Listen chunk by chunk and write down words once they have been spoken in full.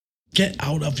Get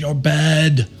out of your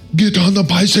bed. Get on the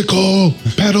bicycle.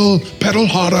 Pedal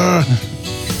harder.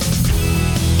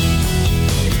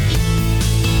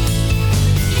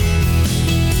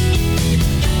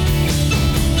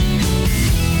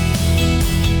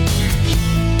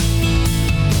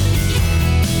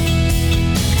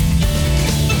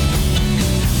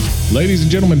 Ladies and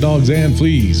gentlemen, dogs and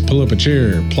fleas, pull up a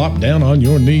chair, plop down on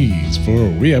your knees, for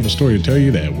we have a story to tell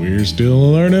you that we're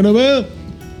still learning about.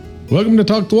 Welcome to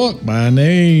Talk the Walk. My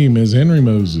name is Henry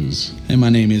Moses. And my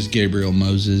name is Gabriel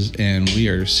Moses, and we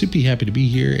are super happy to be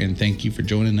here, and thank you for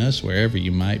joining us wherever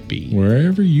you might be.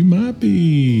 Wherever you might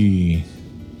be.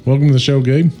 Welcome to the show,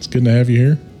 Gabe. It's good to have you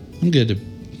here. I'm good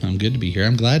to be here.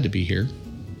 I'm glad to be here.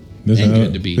 This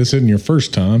This isn't your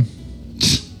first time.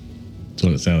 That's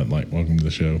what it sounded like. Welcome to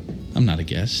the show. I'm not a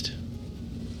guest.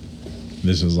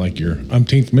 This is like your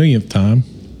umpteenth millionth time.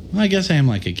 Well, I guess I am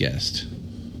like a guest.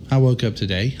 I woke up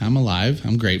today. I'm alive.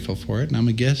 I'm grateful for it. And I'm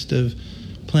a guest of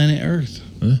planet Earth.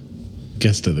 Huh?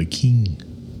 Guest of the king.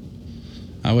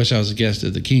 I wish I was a guest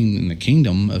of the king in the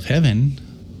kingdom of heaven,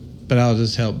 but I'll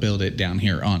just help build it down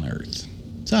here on Earth.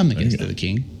 So I'm the guest of the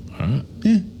king. All right.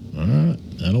 Yeah. All right.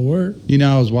 That'll work. You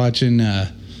know, I was watching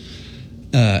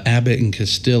Abbott and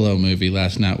Costello movie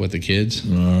last night with the kids.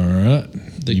 All right.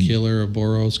 The Killer of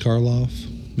Boris Karloff.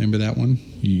 Remember that one?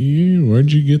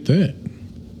 Where'd you get that?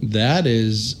 That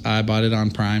is, I bought it on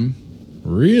Prime.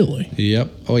 Really? Yep.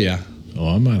 Oh, yeah. Oh,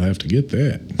 I might have to get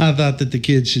that. I thought that the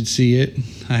kids should see it.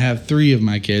 I have 3 of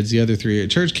my kids. The other 3 are at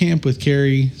church camp with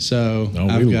Carrie. So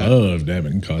we loved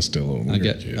Abbott and Costello.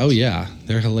 Oh, yeah.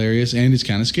 They're hilarious, and it's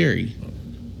kind of scary.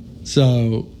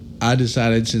 So I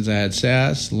decided, since I had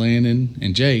Sass, Landon,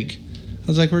 and Jake, I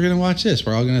was like, we're going to watch this.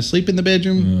 We're all going to sleep in the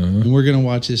bedroom, and we're going to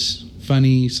watch this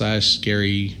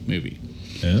funny/scary movie.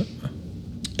 Yeah.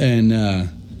 And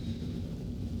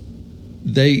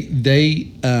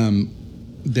they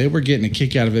were getting a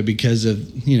kick out of it because of,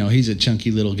 he's a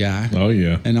chunky little guy. Oh,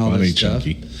 yeah. And all that stuff.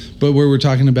 Chunky. But we were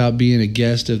talking about being a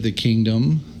guest of the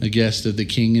kingdom, a guest of the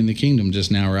king in the kingdom just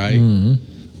now, right?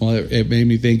 Mm-hmm. Well, it made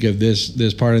me think of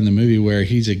this part in the movie where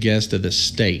he's a guest of the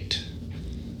state.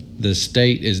 The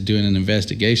state is doing an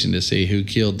investigation to see who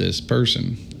killed this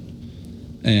person.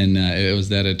 And it was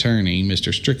that attorney,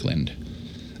 Mr. Strickland.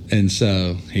 And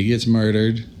so he gets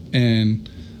murdered, and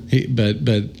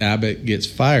but Abbott gets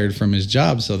fired from his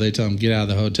job, so they tell him get out of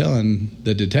the hotel, and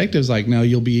the detective's like, no,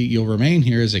 you'll remain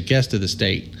here as a guest of the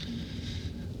state.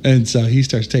 And so he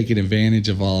starts taking advantage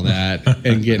of all that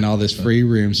and getting all this free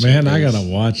room service. Man, I gotta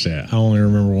watch that. I only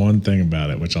remember one thing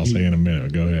about it, which I'll say in a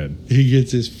minute. Go ahead. He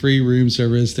gets his free room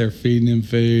service. They're feeding him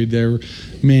food. They're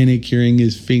manicuring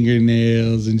his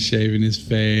fingernails and shaving his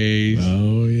face.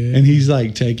 Oh, yeah. And he's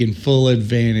like taking full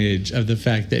advantage of the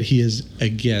fact that he is a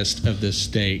guest of the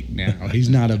state now. He's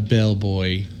not a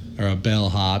bellboy or a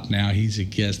bellhop now. He's a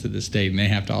guest of the state, and they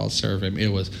have to all serve him.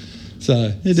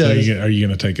 So it does. Are you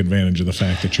going to take advantage of the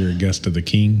fact that you're a guest of the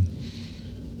king?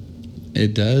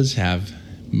 It does have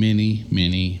many,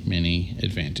 many, many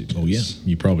advantages. Oh, yeah.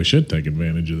 You probably should take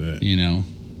advantage of that.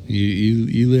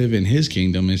 You live in his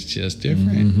kingdom. It's just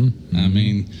different. Mm-hmm, mm-hmm. I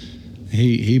mean,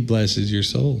 he blesses your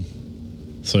soul.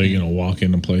 So you're going to walk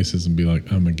into places and be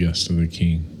like, I'm a guest of the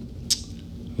king.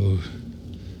 Oh,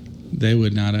 they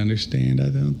would not understand, I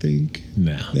don't think.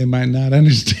 No. They might not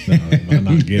understand. No, they might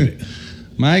not get it.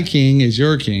 My king is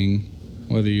your king,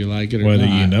 whether you like it or whether not.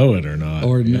 Whether you know it or not.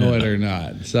 Or know it or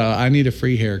not. So I need a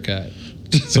free haircut.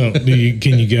 So can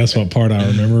you guess what part I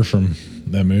remember from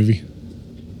that movie?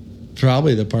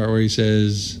 Probably the part where he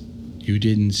says, you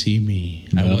didn't see me.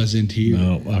 No, I wasn't here.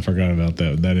 No, I forgot about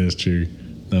that. That is true.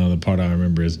 No, the part I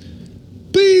remember is,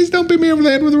 please don't beat me over the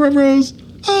head with a rubber hose.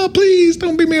 Oh, please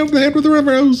don't beat me over the head with a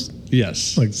rubber hose.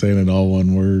 Yes. Like saying it all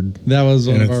one word. That was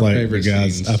one of our favorite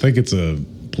guys, scenes. I think it's a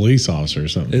police officer or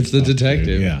something. It's the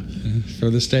detective. Yeah. For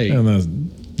the state. And the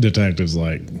detective's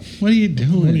like, what are you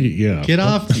doing? Yeah. Get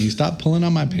off me. Stop pulling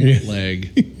on my pant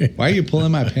leg. Why are you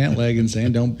pulling my pant leg and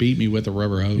saying don't beat me with a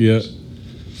rubber hose? Yeah.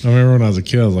 I remember when I was a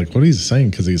kid, I was like, what is he saying?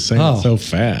 Because he's saying it so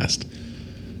fast.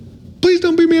 Please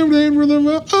don't beat me over the head with a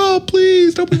rubber. Oh,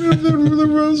 please don't beat me over the head with a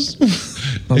rose. I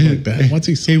was like, that. What's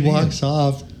he saying? He walks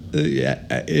off.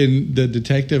 And the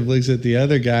detective looks at the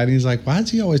other guy and he's like, why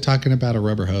is he always talking about a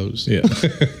rubber hose? Yeah.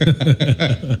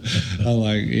 I'm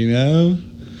like,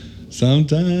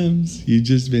 sometimes you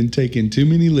just been taking too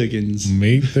many lickings.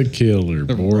 Meet the killer,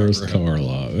 Boris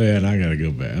Karloff. Man, I got to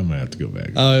go back. I'm going to have to go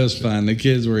back. Oh, it was fun. The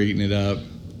kids were eating it up.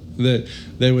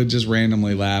 They would just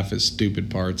randomly laugh at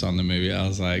stupid parts on the movie. I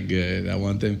was like, good. I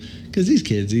want them. Because these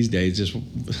kids these days just...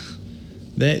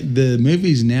 the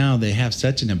movies now, they have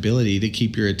such an ability to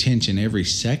keep your attention every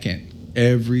second.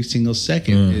 every single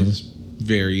second is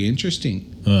very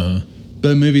interesting. Uh-huh.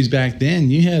 But movies back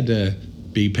then, you had to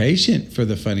be patient for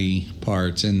the funny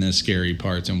parts and the scary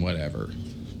parts and whatever.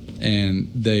 And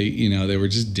they, they were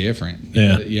just different.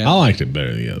 Yeah. I liked it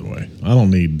better the other way. I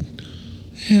don't need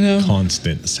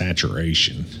constant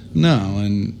saturation. No,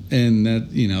 and that,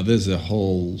 there's a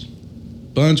whole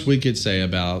bunch we could say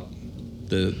about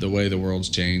the way the world's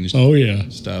changed. Oh yeah,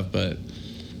 stuff. But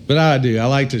I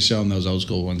like to show them those old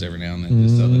school ones every now and then,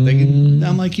 just so that they can.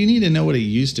 I'm like, you need to know what it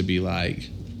used to be like.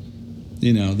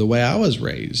 The way I was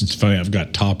raised. It's funny. I've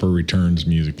got Topper Returns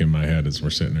music in my head as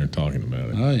we're sitting there talking about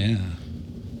it. Oh yeah.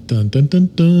 Dun dun dun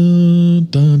dun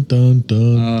dun dun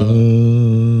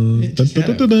dun It just had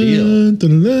a feel.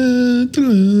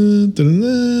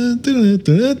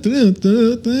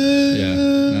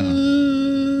 Yeah.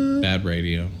 No. Bad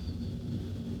radio.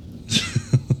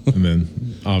 And then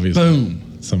obviously, boom,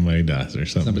 somebody dies or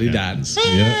something. Somebody happens. dies.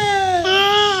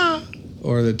 Yeah.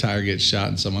 Or the tire gets shot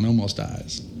and someone almost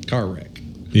dies. Car wreck.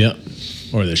 Yep.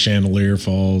 Or the chandelier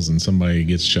falls and somebody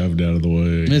gets shoved out of the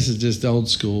way. This is just old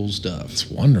school stuff. It's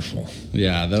wonderful.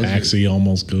 Yeah, Taxi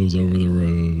almost goes over the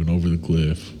road and over the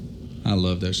cliff. I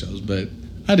love those shows, but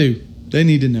I do. They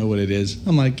need to know what it is.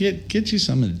 I'm like, get you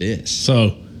some of this.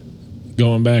 So,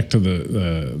 going back to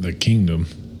the kingdom,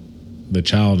 the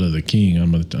child of the king.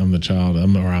 I'm the child.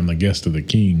 I'm the guest of the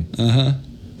king. Uh-huh.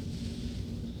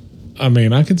 I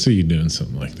mean, I could see you doing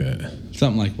something like that.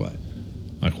 Something like what?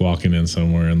 Like walking in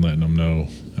somewhere and letting them know,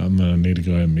 I'm going to need to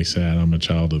go ahead and be sad. I'm a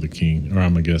child of the king, or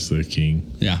I'm a guest of the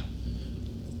king. Yeah.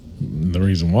 The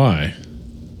reason why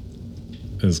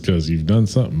is because you've done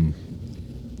something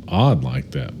odd like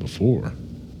that before.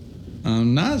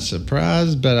 I'm not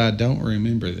surprised, but I don't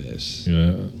remember this.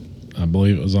 Yeah. I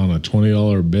believe it was on a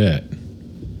 $20 bet.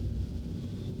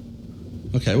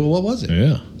 Okay, well, what was it?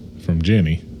 Yeah. From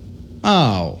Jenny.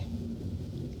 Oh,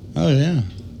 yeah.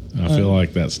 I feel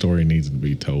like that story needs to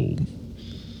be told.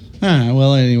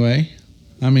 Well, anyway,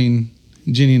 I mean,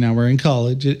 Jenny and I were in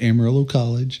college at Amarillo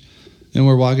College, and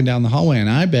we're walking down the hallway, and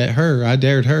I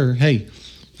dared her, hey,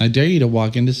 I dare you to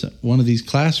walk into one of these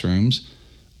classrooms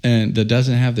and that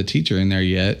doesn't have the teacher in there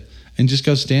yet, and just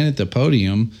go stand at the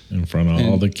podium. In front of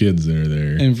all the kids that are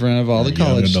there. In front of all the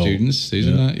college students. These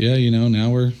are not, now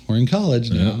we're in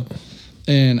college now. Yeah.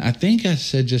 And I think I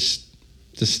said just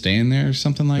to stand there or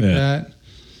something like that.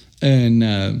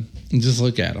 And just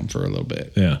look at them for a little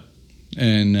bit. Yeah.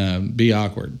 And be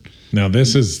awkward. Now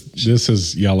this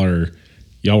is y'all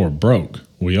were broke.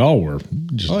 We all were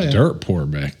just dirt poor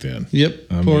back then. Yep.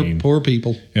 Poor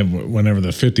people. And whenever the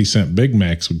 50-cent Big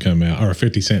Macs would come out, or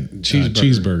 50-cent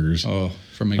cheeseburgers. Oh,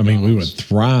 from McDonald's. I mean, we would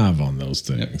thrive on those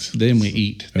things. Yep. Then we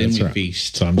eat. That's then we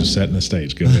feast. So I'm just setting the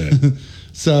stage. Go ahead.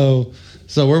 So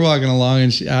we're walking along,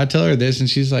 and I tell her this, and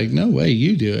she's like, "No way,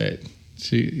 you do it."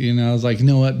 I was like, "You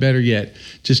know what? Better yet,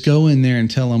 just go in there and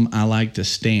tell them I like to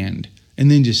stand, and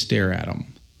then just stare at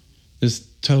them." It's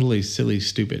totally silly,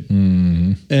 stupid.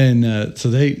 Mm-hmm. And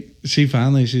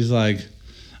she's like,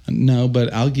 "No,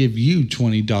 but I'll give you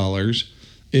 $20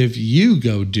 if you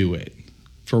go do it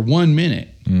for 1 minute."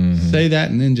 Mm-hmm. Say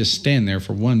that, and then just stand there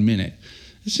for 1 minute.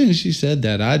 As soon as she said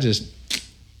that, I just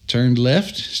turned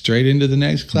left straight into the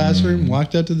next classroom,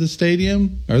 walked up to the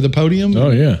stadium or the podium. Oh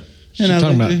yeah. She's And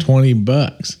talking about $20.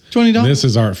 $20. This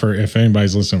is if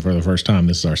anybody's listening for the first time,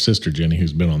 this is our sister Jenny,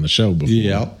 who's been on the show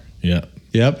before.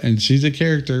 Yep. And she's a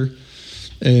character.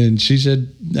 And she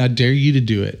said, "I dare you to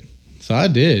do it." So I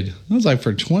did. I was like,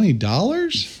 for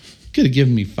 $20? Could have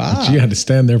given me $5. But you had to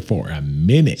stand there for a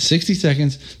minute. 60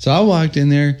 seconds. So I walked in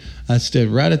there. I stood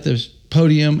right at the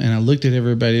podium and I looked at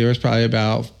everybody. There was probably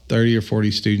about 30 or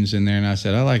 40 students in there. And I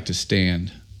said, "I like to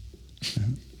stand."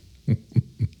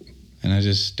 And I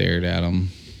just stared at them.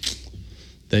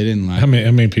 They didn't like How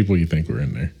many people you think were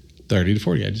in there? 30 to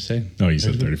 40, I just say. Oh, you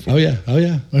said 30 to 40. Oh,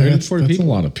 yeah. 30 to 40 that's people.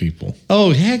 a lot of people.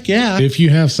 Oh, heck yeah. If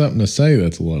you have something to say,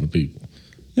 that's a lot of people.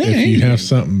 If you have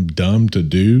something dumb to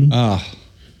do, I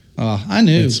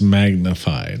knew. It's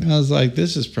magnified. I was like,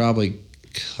 this is probably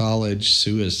college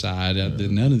suicide.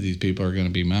 None of these people are going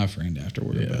to be my friend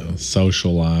afterward. Yeah,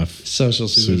 social life. Social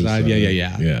suicide.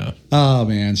 Yeah. Yeah. Oh,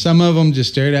 man. Some of them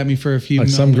just stared at me for a few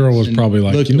minutes. Some girl was probably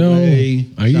like, away.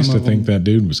 I used to think that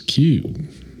dude was cute.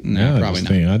 No, probably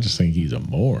not. I just think he's a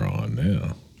moron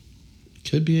now.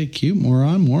 Could be a cute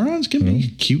moron. Morons can be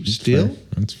cute still. Fair.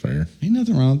 That's fair. Ain't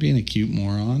nothing wrong with being a cute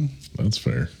moron. That's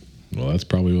fair. Well, that's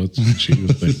probably what she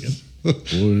was thinking.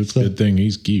 Boy, it's a good thing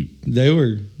he's cute. They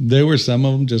were some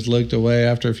of them just looked away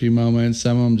after a few moments.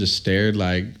 Some of them just stared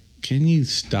like, "Can you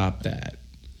stop that?"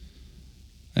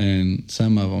 And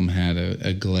some of them had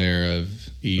a glare of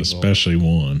evil. Especially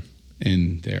one.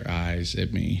 in their eyes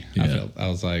at me. Yeah. I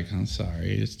was like, I'm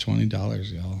sorry, it's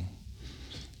 $20, y'all.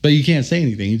 But you can't say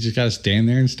anything. You just got to stand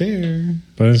there and stare.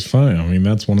 But it's fine. I mean,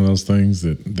 that's one of those things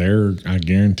that I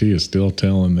guarantee, is still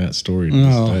telling that story to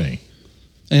this day.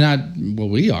 And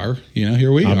we are.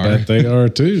 Here we are. I bet they are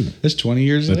too. It's 20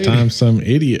 years The later. time some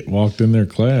idiot walked in their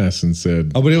class and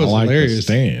said, Oh, but it was I like hilarious. to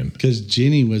stand. Because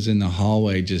Jenny was in the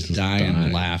hallway just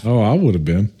dying laughing. Oh, I would have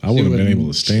been. I would have been able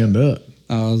to stand up.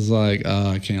 I was like,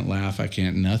 I can't laugh. I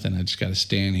can't nothing. I just got to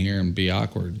stand here and be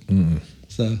awkward.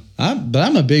 So, but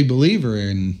I'm a big believer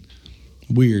in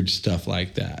weird stuff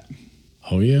like that.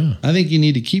 Oh, yeah. I think you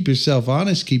need to keep yourself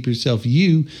honest, keep yourself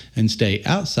you, and stay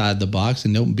outside the box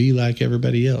and don't be like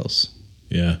everybody else.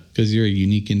 Yeah. Because you're a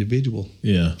unique individual.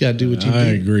 Yeah. You got to do what you do. I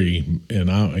agree. And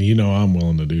I'm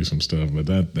willing to do some stuff, but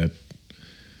I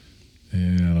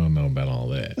don't know about all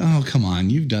that. Oh, come on.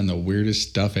 You've done the weirdest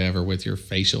stuff ever with your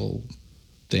facial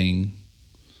thing.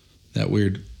 That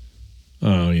weird.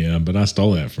 Oh, yeah. But I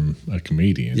stole that from a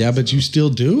comedian. Yeah, but you still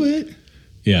do it.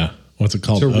 Yeah. What's it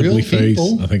called? To real Ugly face.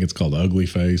 people. I think it's called ugly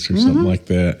face or something like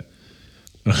that.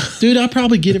 Dude, I'll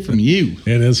probably get it from you.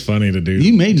 It is funny to do.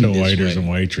 You made me to this waiters way.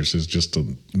 and waitresses, just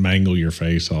to mangle your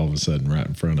face all of a sudden right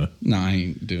in front of. No, I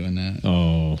ain't doing that.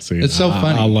 Oh, see, It's so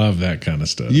funny. I love that kind of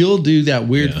stuff. You'll do that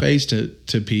weird Yeah. face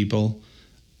to people,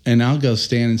 and I'll go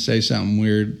stand and say something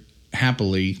weird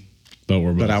happily. But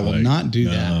we're both I will not do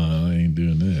that. No, I ain't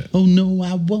doing that. Oh, no,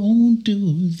 I won't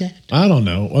do that. I don't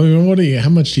know. I mean, how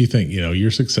much do you think?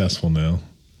 You're successful now.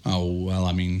 Oh, well,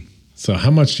 I mean, So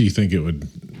how much do you think it would,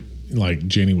 like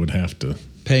Jenny would have to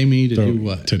pay me to do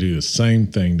what? to do the same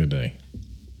thing today?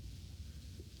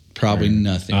 Probably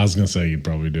nothing. I was gonna say you'd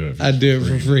probably do it. I'd do it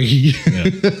for free.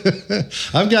 Yeah.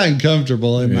 I've gotten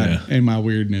comfortable in Yeah. my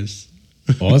weirdness.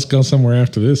 Well, let's go somewhere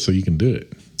after this so you can do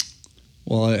it.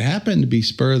 Well, it happened to be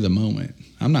spur of the moment.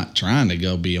 I'm not trying to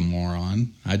go be a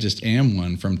moron. I just am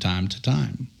one from time to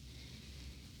time.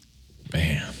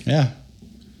 Man, Yeah,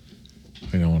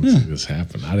 I don't want to see this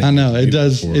happen. I know it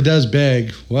does. Before. It does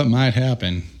beg what might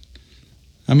happen.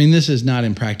 I mean, this is not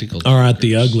impractical. All right,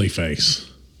 the jokers. ugly face.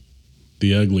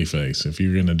 The ugly face. If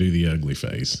you're gonna do the ugly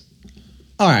face,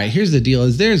 All right, here's the deal: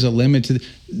 is there's a limit to,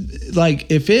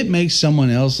 like, if it makes someone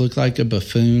else look like a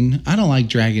buffoon, I don't like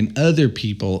dragging other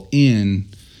people in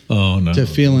oh no, to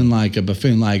feeling like a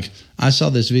buffoon. Like, I saw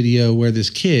this video where this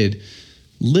kid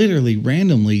literally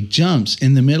randomly jumps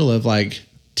in the middle of like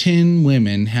 10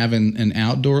 women having an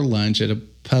outdoor lunch at a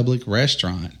public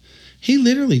restaurant. He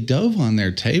literally dove on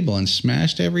their table and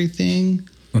smashed everything.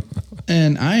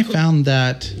 And I found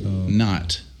that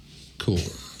not cool.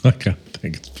 I kind of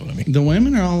think it's funny. The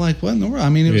women are all like, what in the world? I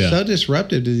mean, it was Yeah. so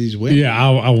disruptive to these women. Yeah,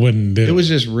 I wouldn't do it. It was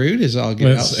just rude as all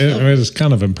get out. It was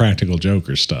kind of Impractical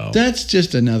Joker style. That's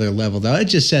just another level, though. It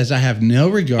just says I have no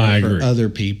I regard for agree. other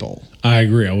people. I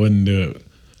agree. I wouldn't do it.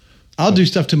 I'll do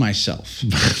stuff to myself.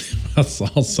 I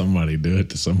saw somebody do it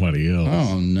to somebody else.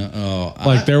 Oh, no. Oh,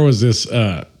 Like there was this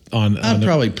on I'd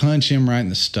probably punch him right in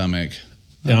the stomach.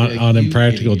 I'd be like, on "You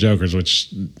Impractical idiot." Jokers,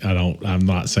 which I'm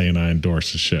not saying I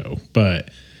endorse the show, but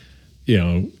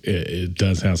it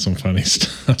does have some funny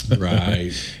stuff.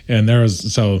 Right. And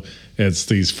it's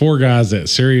these four guys that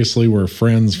seriously were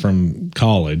friends from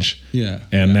college. Yeah.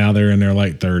 And now they're in their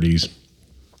late 30s.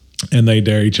 And they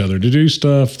dare each other to do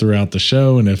stuff throughout the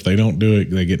show. And if they don't do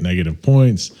it, they get negative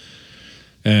points.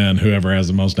 And whoever has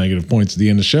the most negative points at the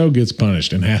end of the show gets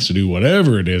punished and has to do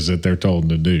whatever it is that they're told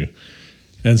to do.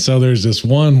 And so there's this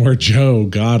one where Joe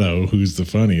Gatto, who's the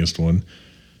funniest one,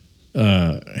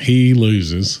 he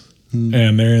loses.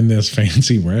 And they're in this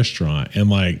fancy restaurant. And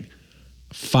like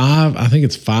I think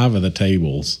it's 5 of the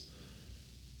tables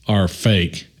are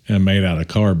fake and made out of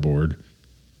cardboard.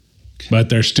 But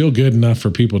they're still good enough for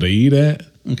people to eat at.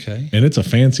 Okay. And it's a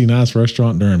fancy, nice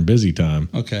restaurant during busy time.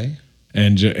 Okay.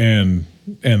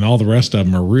 And all the rest of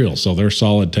them are real, so they're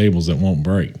solid tables that won't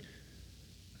break.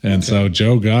 And so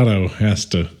Joe Gatto has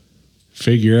to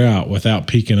figure out without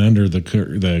peeking under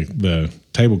the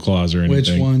tablecloths or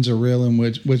anything. Which ones are real and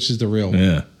which is the real one?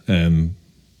 Yeah, and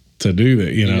to do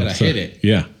that, you know, gotta hit it.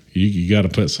 Yeah, you got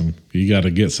to you got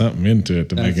to get something into it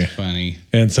to That's make it funny.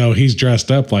 And so he's dressed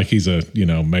up like he's a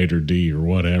maitre d' or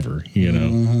whatever,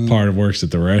 part of works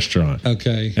at the restaurant.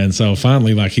 Okay. And so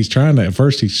finally, like he's trying to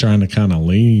kind of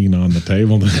lean on the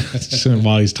table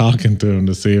while he's talking to him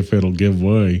to see if it'll give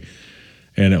way,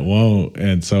 and it won't.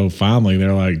 And so finally,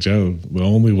 they're like, Joe, the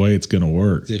only way it's going to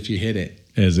work If you hit it.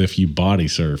 is if you body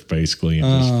surf basically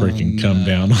and just freaking come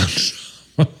down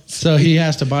on. So he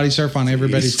has to body surf on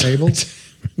everybody's table?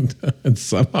 And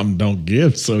some of them don't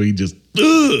give, so he just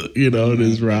it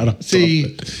is right on.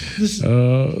 See, this,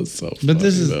 oh, it's so funny, but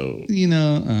this is, though.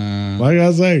 Like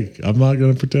I say, I'm not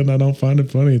going to pretend I don't find it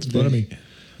funny. It's funny.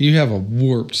 You have a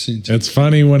warped sense. It's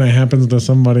funny when it happens to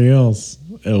somebody else.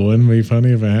 It wouldn't be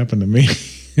funny if it happened to me.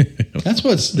 That's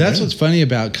what's funny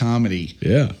about comedy.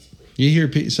 Yeah. You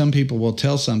hear some people will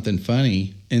tell something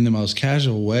funny in the most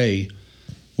casual way.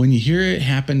 When you hear it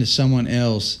happen to someone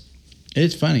else,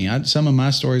 it's funny. Some of my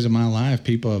stories of my life,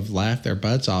 people have laughed their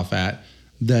butts off at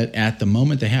the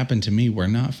moment they happened to me were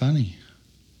not funny.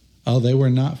 Oh, they were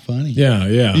not funny. Yeah,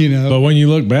 yeah. But when you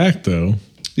look back, though.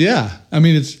 Yeah. I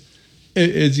mean,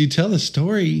 as you tell the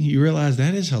story, you realize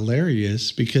that is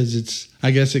hilarious because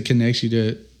I guess it connects you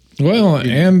to. Well,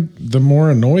 and the more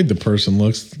annoyed the person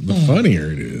looks, the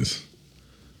funnier it is.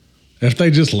 If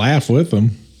they just laugh with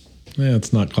them,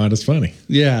 it's not quite as funny.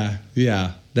 Yeah,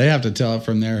 yeah. They have to tell it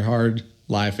from their hard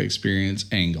life experience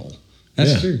angle.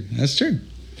 That's true. That's true.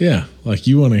 Yeah, like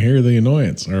you want to hear the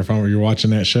annoyance, or if you're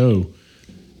watching that show,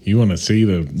 you want to see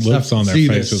the looks on their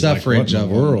faces, like what in the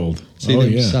world. See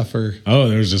them suffer. Oh,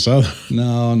 there's this other.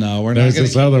 No, we're there's not.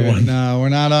 This other one. No, we're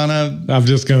not on a. I'm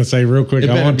just gonna say real quick.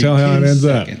 I won't tell how it ends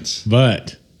up.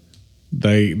 But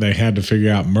they had to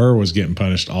figure out Murr was getting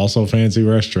punished. Also, fancy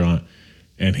restaurant,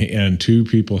 and two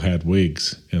people had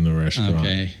wigs in the restaurant.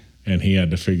 Okay. And he had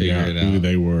to figure out who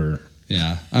they were.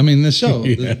 Yeah, I mean the show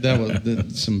that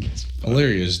was some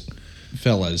hilarious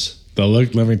fellas.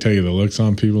 Let me tell you, the looks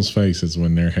on people's faces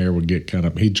when their hair would get kind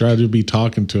of. He'd try to be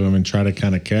talking to him and try to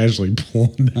kind of casually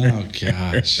pull their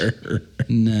gosh, hair.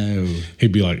 No.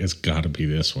 He'd be like, "It's got to be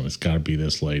this one. It's got to be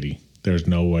this lady. There's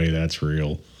no way that's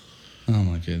real." Oh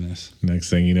my goodness! Next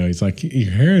thing you know, he's like,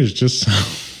 "Your hair is just so."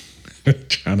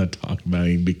 Trying to talk about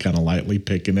it, he'd be kind of lightly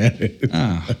picking at it.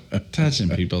 Touching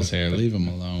people's hair, leave them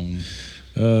alone.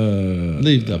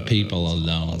 Leave the people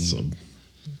alone. Awesome.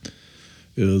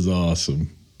 It was awesome.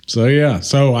 So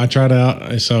I tried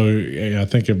out. So I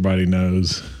think everybody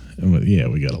knows. Yeah,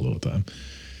 we got a little time.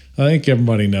 I think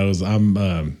everybody knows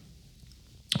I'm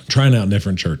trying out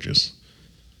different churches.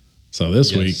 So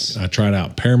this week I tried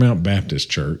out Paramount Baptist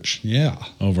Church. Yeah,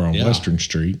 over on Western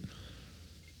Street,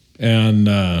 and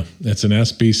it's an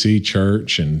SBC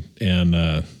church, and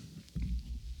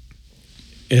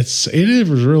it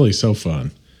was really so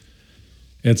fun.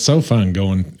 It's so fun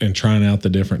going and trying out the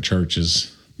different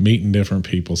churches, meeting different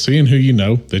people, seeing who you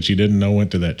know that you didn't know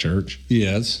went to that church.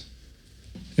 Yes.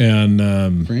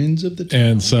 And friends of the town.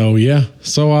 And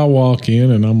so I walk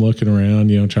in and I'm looking around,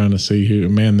 trying to see who.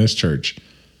 Man, this church,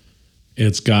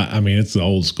 it's the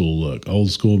old school look,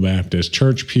 old school Baptist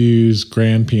church pews,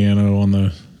 grand piano on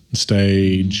the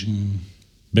stage,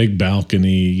 big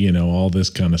balcony, all this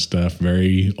kind of stuff.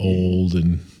 Very old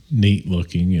and neat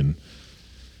looking,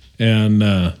 and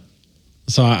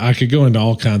so I could go into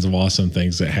all kinds of awesome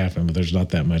things that happen, but there's not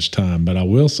that much time. But I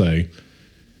will say,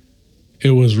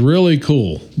 it was really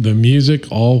cool. The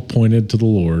music all pointed to the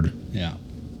Lord. Yeah.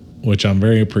 Which I'm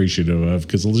very appreciative of,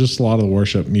 because just a lot of the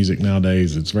worship music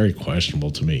nowadays, it's very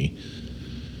questionable to me.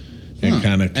 And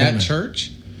kind of at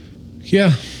church?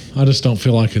 Yeah. I just don't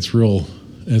feel like it's real.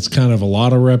 It's kind of a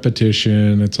lot of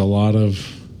repetition. It's a lot of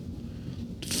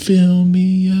fill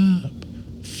me up,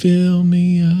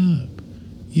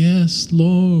 yes,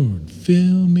 Lord,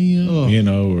 fill me up,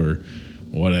 or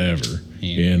whatever,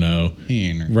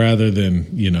 rather than,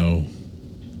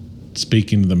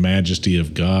 speaking to the majesty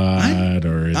of God.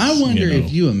 I wonder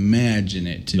if you imagine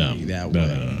it to be that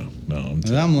way. No.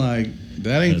 I'm like,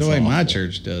 that ain't the way my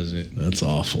church does it. That's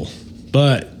awful.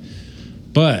 But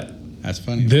that's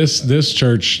funny. This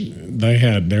church, they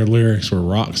had their lyrics were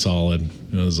rock solid.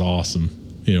 It was awesome.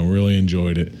 Really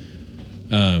enjoyed it.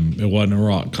 It wasn't a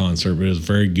rock concert, but it was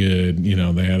very good.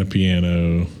 They had a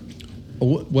piano.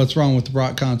 What's wrong with the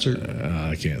rock concert?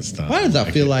 I can't stop. Why does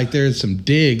I feel like there's some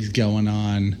digs going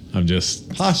on? I'm just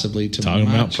possibly to talking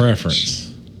about church.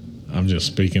 Preference. I'm just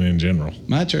speaking in general.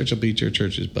 My church will beat your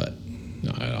church's butt.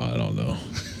 I don't know.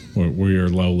 We are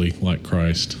lowly like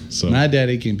Christ. So my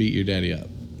daddy can beat your daddy up.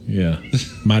 Yeah,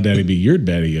 my daddy beat your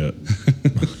daddy up.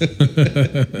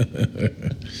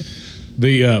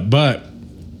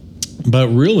 But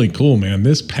really cool, man.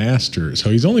 This pastor,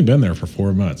 so he's only been there for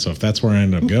 4 months. So if that's where I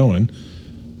end up going,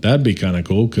 that'd be kind of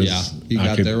cool. Cause you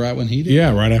got there right when he did.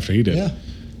 Yeah, right after he did. Yeah,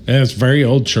 and it's a very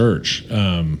old church.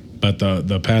 But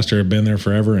the pastor had been there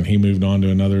forever, and he moved on to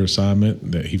another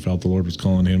assignment that he felt the Lord was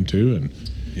calling him to. And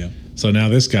so now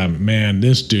this guy, man,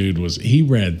 this dude he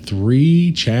read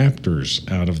 3 chapters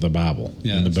out of the Bible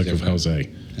in the book of Hosea.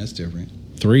 That's different.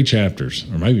 3 chapters,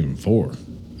 or maybe even 4.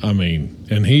 I mean,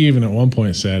 and he even at one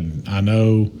point said, I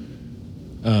know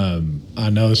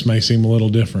this may seem a little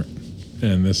different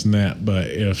and this and that, but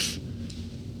if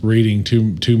reading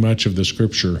too much of the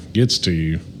scripture gets to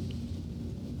you,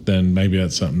 then maybe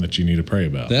that's something that you need to pray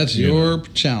about. That's your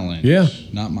challenge. Yeah.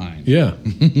 Not mine. Yeah.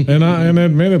 and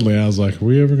admittedly, I was like, are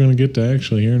we ever going to get to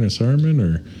actually hearing a sermon?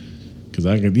 Or because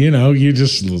I could, I'm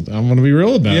going to be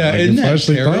real about it. Like, isn't that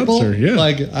fleshly terrible? thoughts are,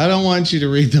 Like, I don't want you to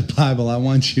read the Bible. I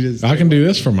want you to. I can do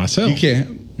this for myself. You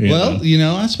can't.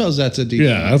 I suppose that's a deep.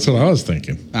 Yeah, that's what I was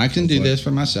thinking. I can do this for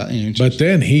myself. But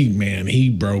then he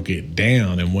broke it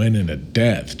down and went into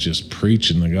depth, just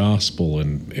preaching the gospel,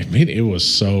 and it was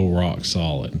so rock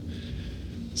solid.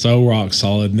 So rock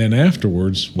solid. And then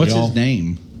afterwards, what's his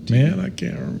name? Man, I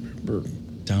can't remember.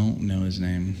 Don't know his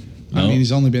name. No. I mean,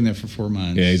 he's only been there for 4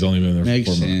 months. Yeah, he's only been there Makes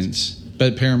for 4 months. Makes sense.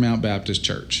 But Paramount Baptist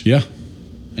Church. Yeah.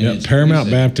 And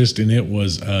Paramount Baptist, and it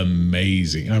was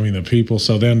amazing. I mean, the people.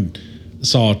 So then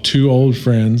saw 2 old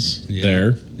friends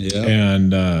there. Yeah.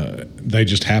 And they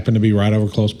just happened to be right over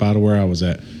close by to where I was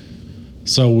at.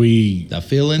 So we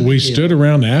stood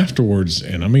around afterwards,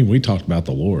 and I mean, we talked about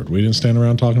the Lord. We didn't stand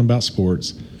around talking about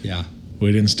sports. Yeah.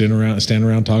 We didn't stand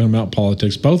around talking about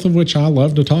politics, both of which I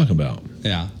love to talk about.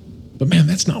 Yeah. But man,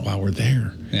 that's not why we're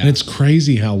there. Yeah. And it's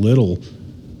crazy how little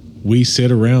we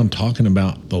sit around talking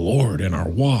about the Lord and our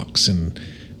walks and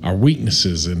our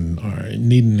weaknesses and our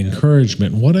needing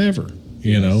encouragement and whatever.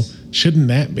 Isn't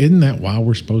that why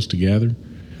we're supposed to gather?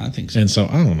 I think so. And so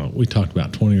I don't know. We talked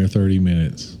about 20 or 30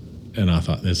 minutes, and I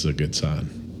thought this is a good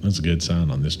sign. That's a good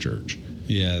sign on this church.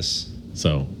 Yes.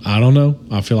 So I don't know.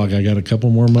 I feel like I got a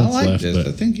couple more months left. This. But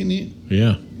I think you need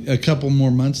a couple more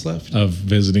months left of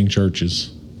visiting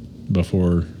churches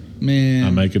before I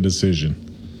make a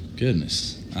decision.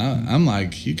 Goodness, I'm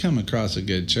like, you come across a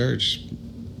good church,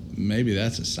 maybe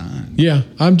that's a sign. Yeah,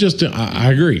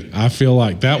 I agree. I feel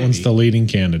like that one's the leading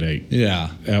candidate. Yeah,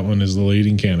 that one is the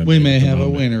leading candidate. We may have a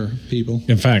winner, people.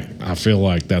 In fact, I feel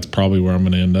like that's probably where I'm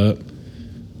going to end up.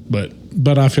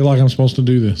 But I feel like I'm supposed to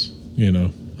do this.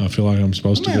 I feel like I'm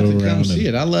supposed to go around and see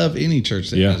it. I love any church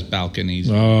that has balconies.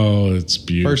 Oh, it's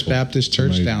beautiful. First Baptist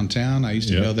Church downtown. I used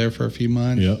to go there for a few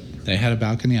months. Yep. They had a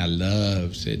balcony. I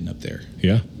loved sitting up there.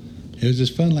 Yeah. It was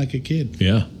just fun like a kid.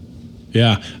 Yeah.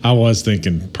 Yeah. I was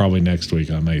thinking probably next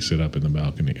week I may sit up in the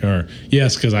balcony.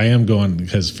 Yes, because I am going,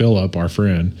 because Philip, our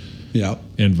friend,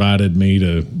 invited me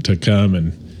to come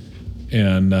and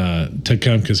to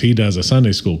come because he does a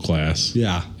Sunday school class.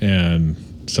 Yeah. And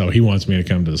so he wants me to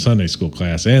come to the Sunday school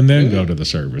class and then go to the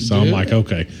service. So I'm like,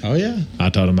 okay. Oh, yeah. I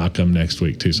told him I'll come next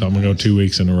week, too. So I'm going to go 2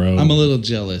 weeks in a row. I'm a little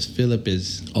jealous. Philip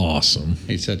is awesome.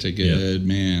 He's such a good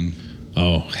man.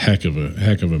 Oh, heck of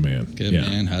a man. Good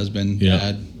man, husband,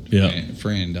 dad,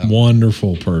 friend.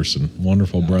 Wonderful person.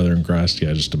 Wonderful brother in Christ.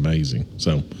 Yeah, just amazing.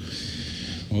 So,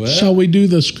 shall we do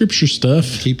the scripture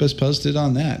stuff? Keep us posted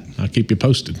on that. I'll keep you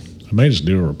posted. I may just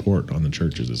do a report on the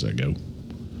churches as I go.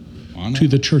 To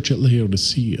the church at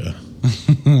Laodicea.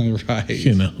 Right.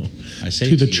 I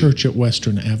say to the church at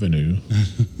Western Avenue.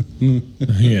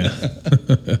 Yeah.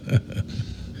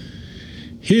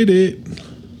 Hit it.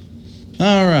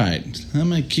 All right. I'm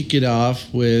going to kick it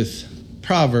off with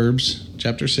Proverbs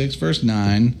chapter 6, verse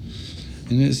 9.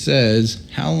 And it says,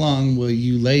 how long will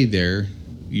you lay there,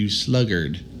 you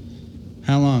sluggard?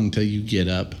 How long till you get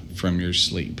up from your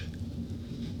sleep?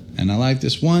 And I like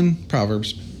this one.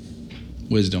 Proverbs,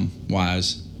 wisdom,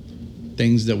 wise,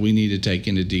 things that we need to take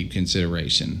into deep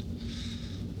consideration.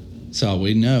 So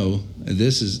we know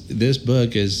this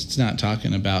book it's not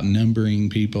talking about numbering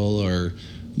people or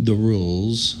the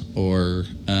rules or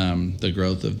the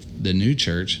growth of the new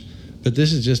church, but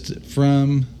this is just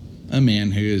from a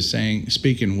man who is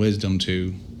speaking wisdom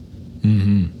to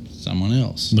someone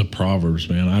else. The Proverbs,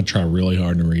 man, I try really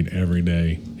hard to read every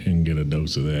day and get a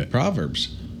dose of that.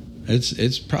 Proverbs,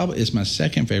 it's my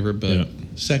second favorite book. Yep.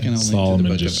 Second only Solomon to the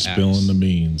book just of spilling Acts. the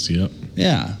beans. Yep.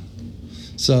 Yeah.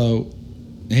 So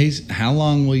how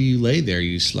long will you lay there,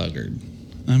 you sluggard?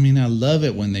 I mean, I love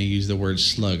it when they use the word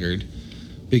sluggard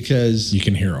because you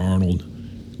can hear Arnold.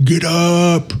 Get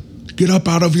up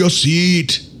out of your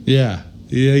seat. Yeah,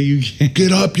 you can.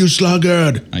 Get up, you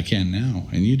sluggard. I can now,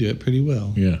 and you do it pretty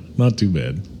well. Yeah, not too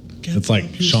bad. It's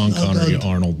like Sean Connery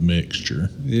Arnold mixture.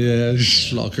 Yeah,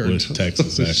 sluggard. With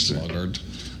Texas accent. Sluggard.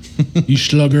 You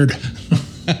sluggard.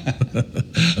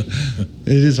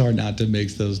 It is hard not to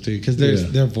mix those two because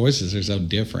their voices are so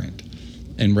different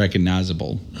and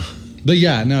recognizable. But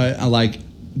yeah, no, I like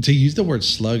to use the word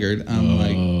sluggard. I'm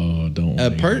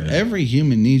every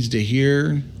human needs to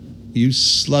hear you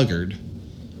sluggard.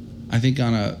 I think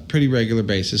on a pretty regular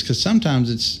basis because sometimes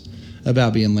it's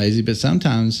about being lazy, but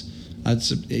sometimes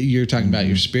you're talking about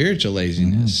your spiritual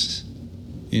laziness.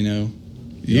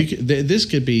 This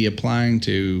could be applying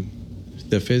to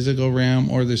the physical realm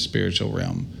or the spiritual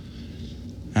realm.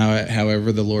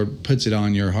 however the Lord puts it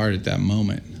on your heart at that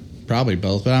moment. Probably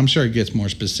both, but I'm sure it gets more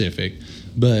specific.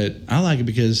 But I like it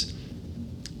because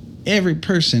every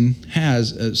person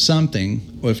has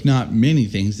something, or if not many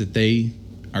things, that they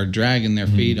are dragging their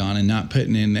feet on and not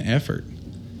putting in the effort.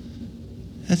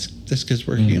 That's because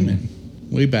we're human.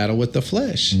 We battle with the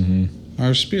flesh.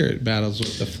 Our spirit battles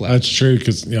with the flesh. That's true,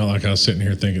 because like I was sitting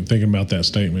here thinking about that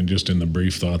statement, just in the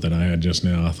brief thought that I had just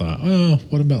now. I thought, oh,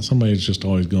 what about somebody that's just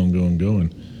always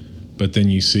going? But then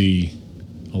you see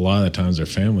a lot of the times their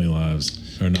family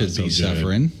lives are not could so be good.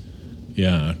 suffering.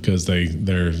 Yeah, because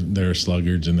they're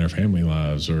sluggards in their family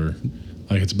lives, or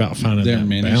like it's about finding Their that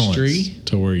ministry. balance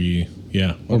to where you,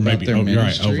 or About maybe their right,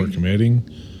 ministry.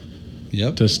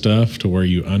 overcommitting to stuff to where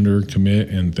you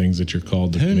undercommit and things that you're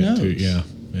called to Who commit knows? to. Yeah.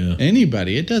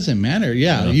 Anybody, it doesn't matter.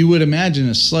 Yeah, you would imagine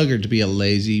a sluggard to be a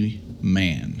lazy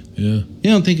man. Yeah. You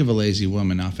don't think of a lazy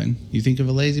woman often. You think of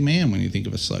a lazy man when you think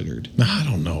of a sluggard. I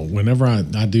don't know. Whenever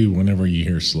whenever you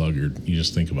hear sluggard, you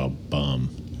just think about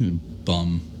bum.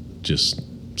 Bum. Just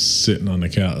sitting on the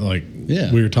couch. Like,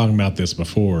 Yeah. we were talking about this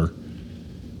before,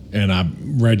 and I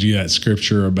read you that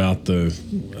scripture about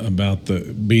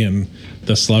the being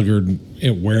the sluggard,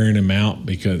 it wearing him out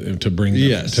because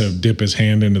to dip his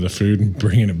hand into the food and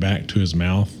bringing it back to his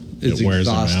mouth. It's it wears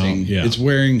exhausting. him out. Yeah. It's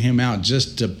wearing him out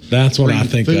just to. That's what I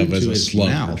think food of as to a his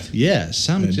sluggard. mouth. Yes,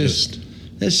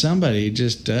 there's somebody who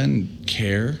just doesn't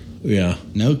care. Yeah.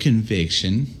 No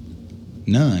conviction,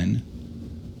 none,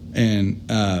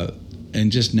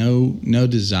 and just no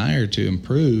desire to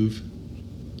improve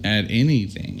at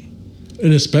anything.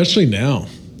 And especially now,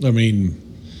 I mean,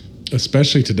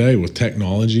 especially today with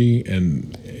technology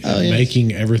and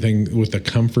making everything with the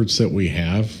comforts that we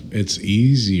have, it's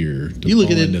easier to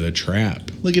fall into the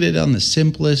trap. Look at it on the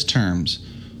simplest terms.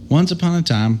 Once upon a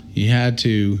time, you had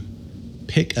to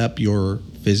pick up your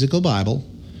physical Bible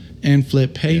and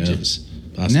flip pages.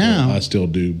 Yeah. I still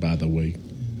do, by the way.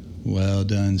 Well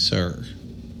done, sir.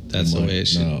 That's the way it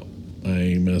should. No, I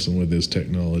ain't messing with this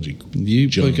technology. You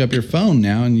junk. pick up your phone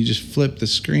now and you just flip the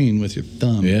screen with your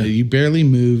thumb. Yeah. You barely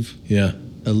move. Yeah.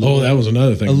 A little, that was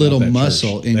another thing. A little about that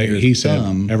muscle church. in your He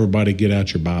thumb. said, "Everybody, get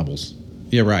out your Bibles."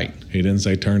 Yeah, right. He didn't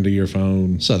say turn to your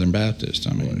phone. Southern Baptist.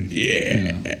 I mean,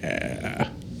 Yeah.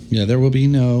 Yeah, there will be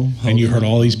no. And you heard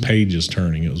all these pages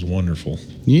turning. It was wonderful.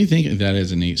 You think that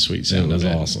is a neat, sweet sound. It was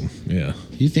of awesome. Yeah.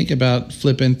 You think about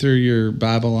flipping through your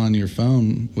Bible on your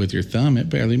phone with your thumb, it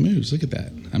barely moves. Look at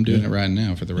that. I'm doing it right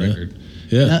now for the record.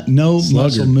 Yeah. No Sluggard.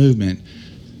 muscle movement.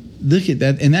 Look at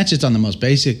that. And that's just on the most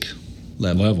basic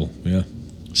level. Yeah.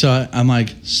 So I'm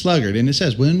like, sluggard. And it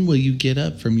says, when will you get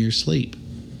up from your sleep?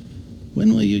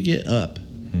 When will you get up?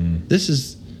 This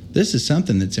is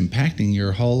something that's impacting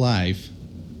your whole life.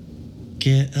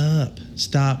 Get up.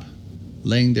 Stop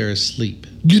laying there asleep.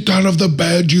 Get out of the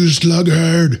bed, you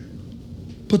sluggard.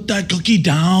 Put that cookie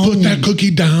down. Put that cookie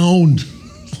down.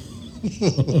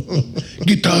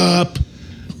 Get up.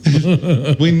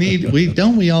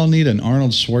 We all need an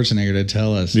Arnold Schwarzenegger to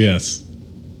tell us. Yes.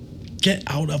 Get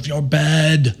out of your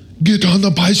bed. Get on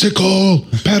the bicycle.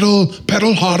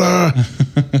 Pedal harder.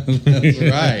 That's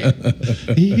right.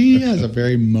 He has a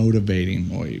very motivating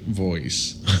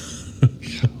voice.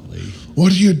 Golly.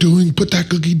 What are you doing? Put that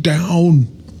cookie down.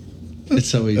 It's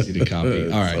so easy to copy.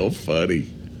 All right. So funny.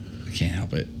 I can't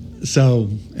help it. So,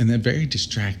 and then very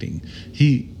distracting.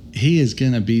 He is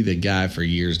going to be the guy for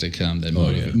years to come that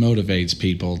motivates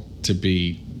people to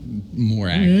be more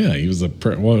active. Yeah, he was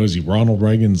what was he? Ronald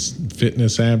Reagan's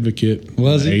fitness advocate.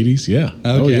 Was in he? the 80s? Yeah.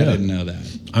 Okay, I didn't know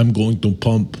that. I'm going to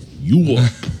pump you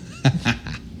up.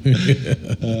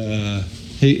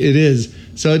 It is.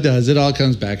 So it does. It all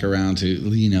comes back around to,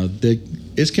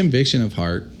 it's conviction of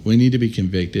heart. We need to be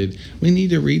convicted. We need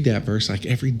to read that verse like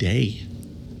every day.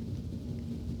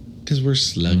 Because we're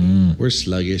We're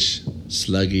sluggish.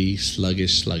 Sluggish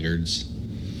sluggards.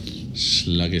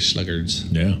 Sluggish sluggards.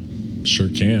 Yeah, sure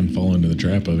can fall into the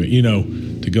trap of it.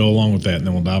 To go along with that, and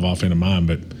then we'll dive off into mine.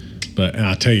 But and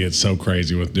I tell you, it's so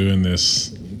crazy with doing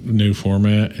this new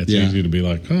format. It's easy to be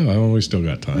like, oh, we still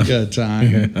got time. We got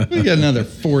time. We got another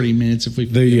 40 minutes if we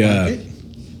feel like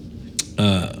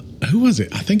it. Who was it?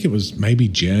 I think it was maybe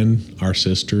Jen, our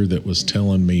sister, that was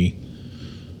telling me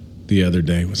the other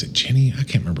day. Was it Jenny? I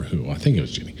can't remember who. I think it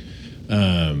was Jenny.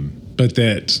 But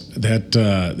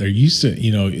that they're used to,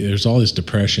 there's all this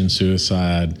depression,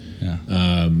 suicide. Yeah.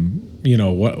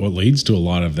 What leads to a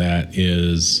lot of that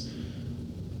is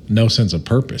no sense of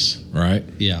purpose, right?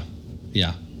 Yeah.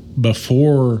 Yeah.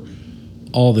 Before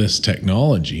all this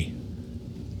technology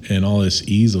and all this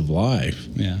ease of life,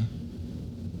 Yeah.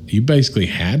 you basically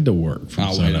had to work from Oh,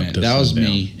 wait a sun up minute. to That was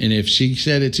sundown. me. And if she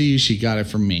said it to you, she got it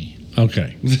from me.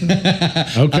 Okay.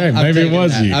 Okay, I'm maybe it taking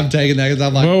was that. you. I'm taking that because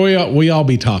I'm like, Well, we all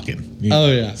be talking.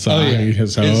 oh yeah, So, oh yeah.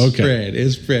 so It's okay.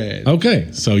 It's Fred. Okay,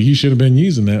 so you should have been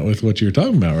using that with what you're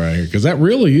talking about right here, because that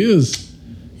really is,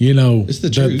 It's the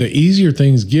truth. the easier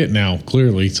things get. Now,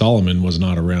 clearly, Solomon was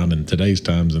not around in today's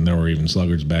times, and there were even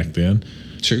sluggards back then.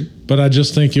 True. But I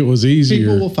just think it was easier.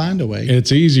 People will find a way.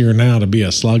 It's easier now to be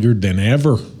a sluggard than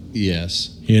ever.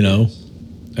 Yes.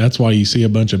 That's why you see a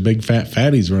bunch of big fat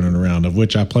fatties running around, of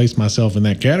which I place myself in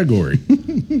that category.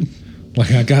 Like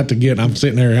I'm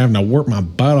sitting there having to work my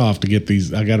butt off to get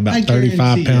these. I got about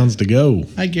 35 pounds to go.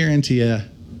 I guarantee you,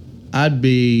 I'd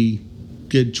be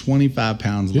good 25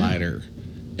 pounds lighter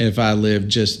if I lived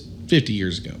just 50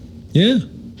 years ago. Yeah.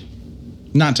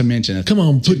 Not to mention, Come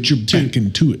on, put your back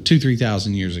into it.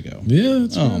 3,000 years ago. Yeah.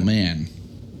 That's right. Man,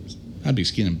 I'd be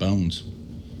skin and bones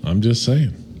I'm just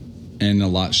saying. and a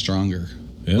lot stronger.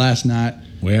 Yeah. Last night,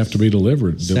 We have to be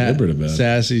deliberate about it.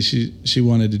 Sassy, she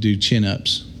wanted to do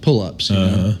chin-ups, pull-ups, you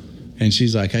know? And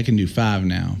she's like, I can do 5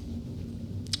 now.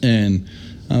 And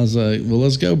I was like, well,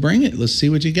 let's go, bring it. Let's see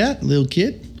what you got, little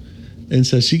kid. And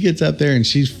so she gets up there and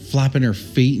she's flopping her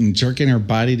feet and jerking her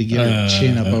body to get her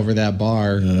chin up over that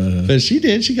bar. But she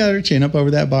did. She got her chin up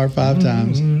over that bar 5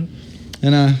 times. And,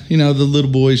 the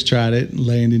little boys tried it.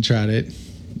 Landon tried it.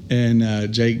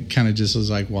 And Jake kind of just was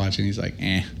like watching. He's like,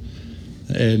 eh.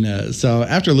 And so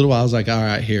after a little while, I was like, all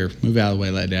right, here, move out of the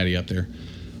way, let Daddy up there.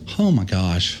 Oh my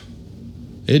gosh.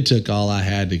 It took all I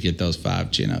had to get those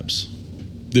 5 chin-ups.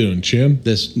 Doing chin?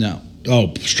 No.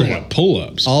 Oh, straight up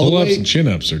pull-ups. All the Pull-ups way- and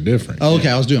chin-ups are different. Oh, okay,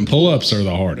 I was doing Pull-ups are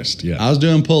the hardest, yeah. I was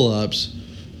doing pull-ups.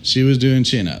 She was doing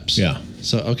chin-ups. Yeah.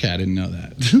 So, okay, I didn't know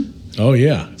that. Oh,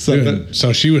 yeah. So-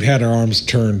 So she would have her arms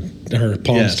turned, her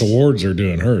palms Yes. towards her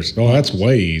doing hers. Oh, that's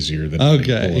way easier than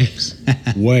Okay.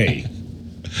 pull-ups. Way.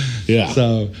 Yeah.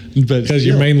 So, but Because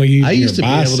you're mainly I using used your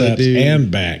to be able to biceps do,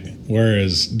 and back,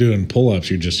 whereas doing pull-ups,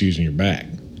 you're just using your back.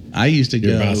 I used to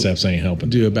Your go biceps ain't helping.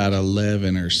 do about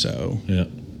 11 or so Yeah.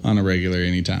 on a regular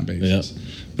anytime basis.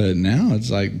 But now it's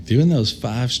like doing those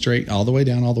 5 straight all the way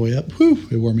down, all the way up. Whew,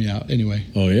 it wore me out. Anyway,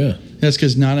 Oh, yeah. that's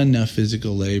because not enough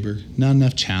physical labor, not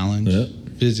enough challenge Yeah.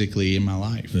 physically in my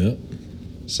life. Yeah.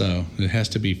 So it has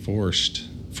to be forced.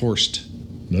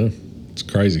 No. It's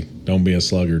crazy. Don't be a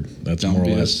sluggard. That's Don't more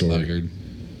be or a less story. sluggard.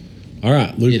 All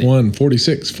right, Luke Get it. 1,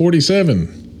 46, 47.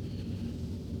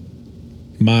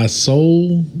 My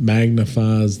soul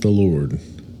magnifies the Lord.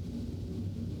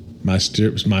 My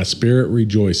spirit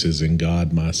rejoices in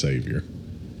God, my Savior.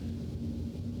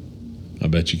 I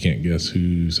bet you can't guess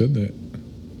who said that.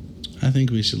 I think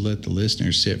we should let the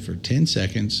listeners sit for 10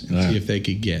 seconds and see if they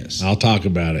could guess. I'll talk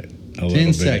about it a little 10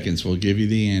 bit. seconds will give you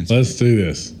the answer. Let's do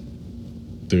this.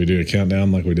 Do we do a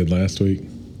countdown like we did last week?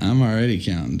 I'm already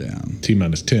counting down. T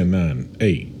minus 10, 9,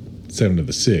 8, 7 to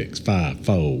the 6, 5,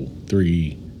 4,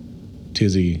 3,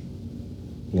 tizzy,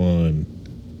 1.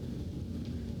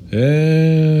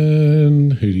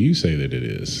 And who do you say that it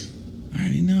is? I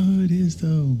already know who it is,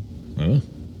 though. Huh?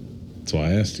 That's why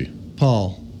I asked you.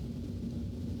 Paul.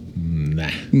 Nah.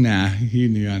 Nah, you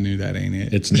knew I knew that ain't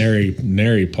it. It's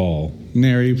Nary Paul.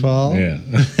 Nary Paul? Yeah.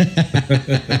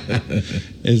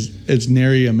 It's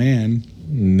nary a man.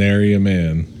 Nary a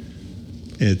man.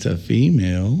 It's a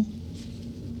female.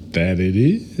 That it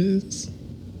is.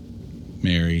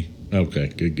 Mary. Okay,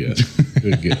 good guess.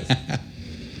 Good guess.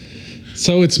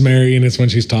 So it's Mary, and it's when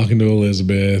she's talking to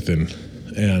Elizabeth, and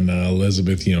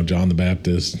Elizabeth, John the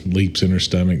Baptist leaps in her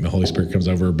stomach, and the Holy Spirit comes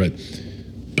over her. But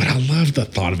I love the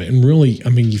thought of it, and really, I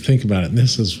mean, you think about it, and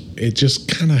it just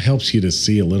kind of helps you to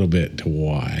see a little bit to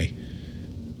why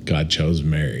God chose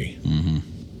Mary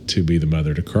to be the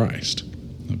mother to Christ.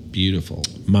 Beautiful.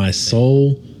 My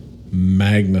soul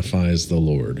magnifies the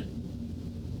Lord.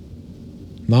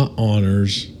 Not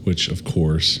honors, which of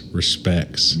course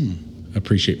respects,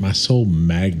 appreciate. My soul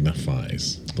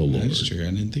magnifies the Lord. That's true.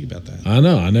 I didn't think about that. I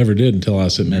know. I never did until I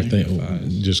was sitting there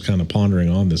Magnifies. just kind of pondering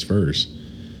on this verse.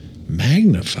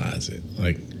 Magnifies it.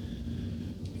 Like,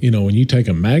 when you take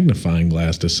a magnifying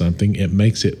glass to something, it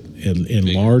makes it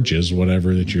enlarges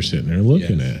whatever that you're sitting there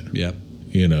looking at. Yep.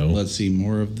 Let's see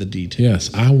more of the details.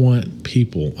 Yes, I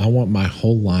want my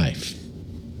whole life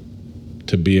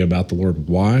to be about the Lord.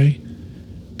 Why?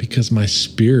 Because my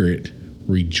spirit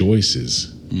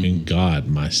rejoices in God,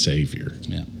 my Savior.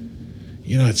 Yeah.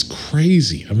 It's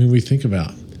crazy. I mean, we think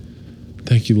about,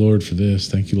 thank you, Lord, for this.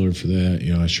 Thank you, Lord, for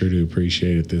that. I sure do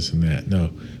appreciate it, this and that.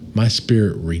 No, my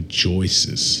spirit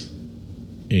rejoices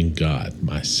in God,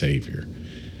 my Savior.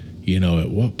 At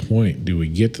what point do we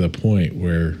get to the point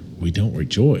where we don't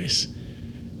rejoice?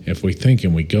 if we think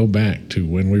and we go back to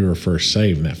when we were first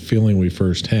saved and that feeling we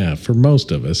first have, for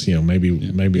most of us, maybe we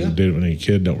did it when a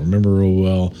kid, don't remember real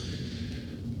well,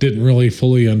 didn't really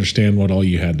fully understand what all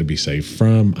you had to be saved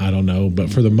from. I don't know. But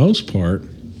for the most part,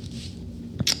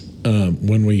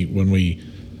 when we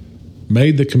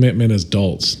made the commitment as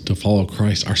adults to follow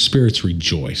Christ, our spirits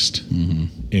rejoiced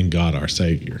in God, our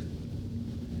Savior.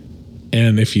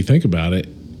 And if you think about it,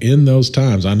 in those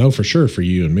times, I know for sure for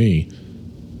you and me,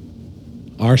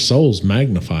 our souls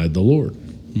magnified the Lord.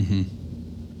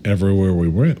 Everywhere we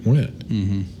went.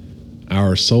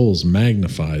 Our souls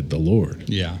magnified the Lord.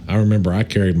 Yeah. I remember I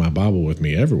carried my Bible with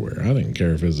me everywhere. I didn't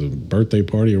care if it was a birthday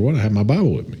party or what. I had my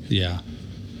Bible with me. Yeah.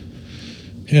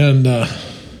 And,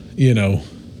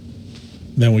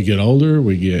 then we get older.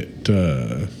 We get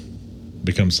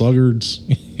become sluggards.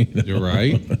 You're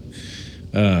right.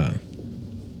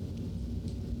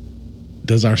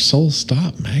 Does our soul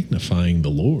stop magnifying the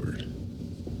Lord?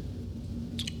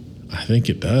 I think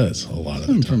it does a lot of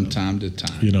the time. From time to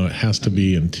time. It has to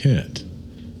be intent.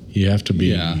 You have to be.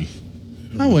 Yeah.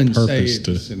 I wouldn't say purpose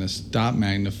it's going to stop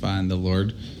magnifying the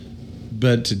Lord,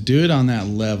 but to do it on that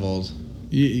level,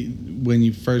 when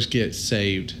you first get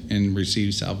saved and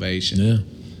receive salvation. Yeah.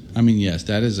 I mean, yes,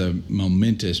 that is a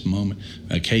momentous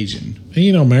occasion.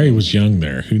 And Mary was young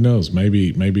there. Who knows?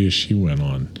 Maybe as she went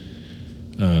on,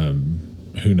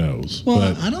 who knows?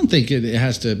 Well, but I don't think it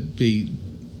has to be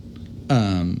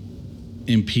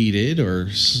impeded or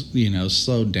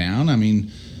slowed down. I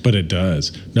mean, but it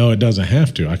does. No, it doesn't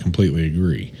have to. I completely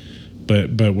agree.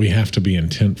 But we have to be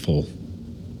intentful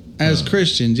as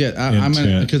Christians. Yeah,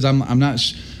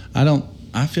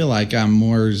 I feel like I'm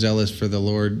more zealous for the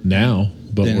Lord now,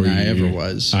 than I ever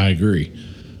was. I agree,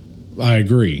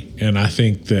 and I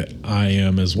think that I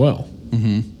am as well.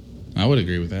 I would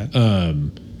agree with that.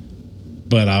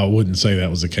 But I wouldn't say that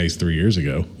was the case 3 years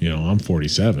ago. I'm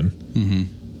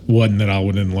 47. Wasn't that I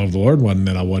wouldn't love the Lord, wasn't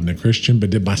that I wasn't a Christian,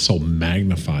 but did my soul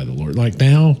magnify the Lord? Like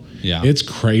now, it's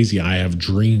crazy. I have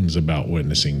dreams about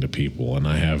witnessing to people, and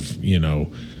I have,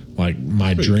 like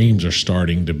my dreams are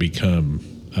starting to become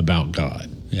about God.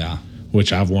 Yeah.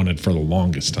 Which I've wanted for the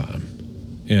longest time.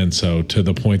 And so to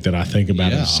the point that I think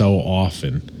about it so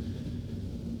often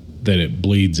that it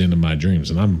bleeds into my dreams.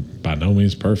 And I'm by no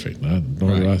means perfect. Nor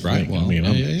do I think. Well, I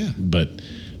mean,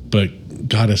 but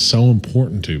God is so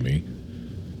important to me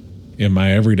in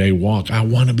my everyday walk. I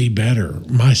want to be better.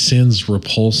 My sins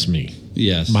repulse me.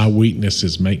 Yes. My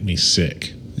weaknesses make me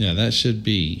sick. Yeah, that should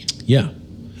be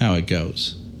how it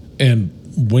goes. And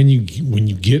when you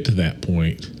get to that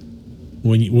point,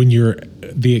 when you're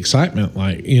the excitement,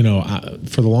 like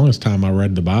for the longest time I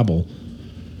read the Bible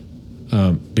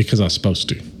because I was supposed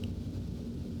to.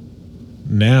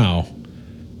 Now,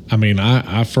 I mean,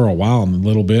 I for a while, a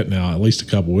little bit now, at least a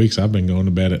couple weeks, I've been going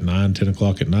to bed at 9, 10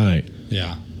 o'clock at night.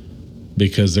 Yeah.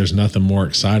 Because there's nothing more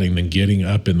exciting than getting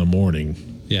up in the morning.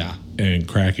 Yeah. And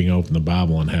cracking open the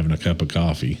Bible and having a cup of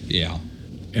coffee. Yeah.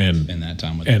 And spend that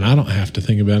time with and I don't have to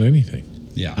think about anything.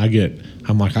 Yeah.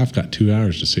 I'm like, I've got 2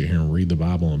 hours to sit here and read the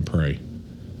Bible and pray.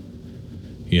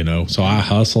 So I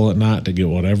hustle at night to get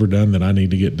whatever done that I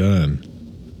need to get done.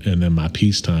 And then my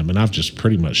peace time. And I've just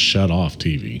pretty much shut off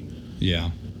TV.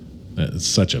 Yeah. It's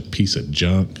such a piece of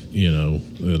junk,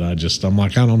 that I'm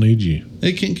like, I don't need you.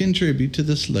 It can contribute to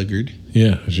the sluggard.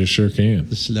 Yeah, it just sure can.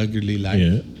 The sluggardly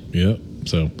life. Yeah.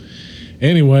 So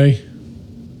anyway,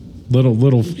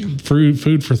 little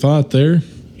food for thought there,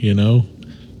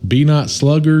 Be not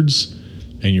sluggards,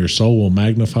 and your soul will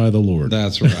magnify the Lord.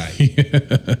 That's right.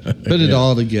 Put it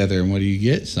all together, and what do you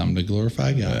get? Something to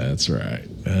glorify God. That's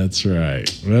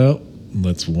right. Well,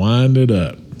 let's wind it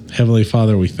up. Heavenly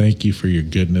Father, we thank you for your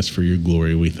goodness, for your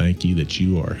glory. We thank you that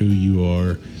you are who you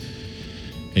are,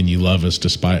 and you love us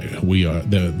despite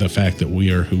the fact that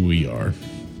we are who we are.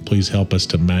 Please help us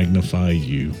to magnify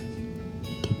you.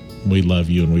 We love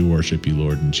you and we worship you,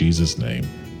 Lord, in Jesus' name.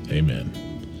 Amen.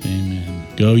 Amen.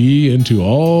 Go ye into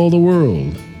all the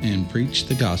world and preach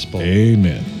the gospel.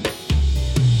 Amen.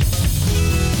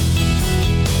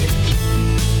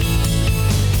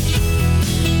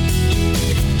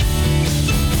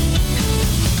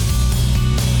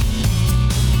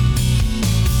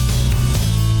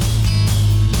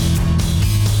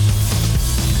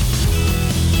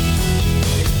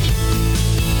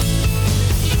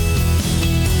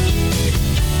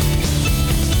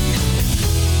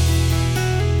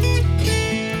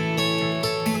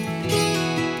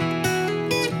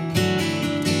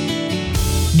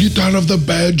 Get out of the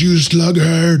bed, you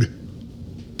sluggard.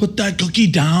 Put that cookie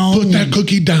down. Put that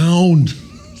cookie down.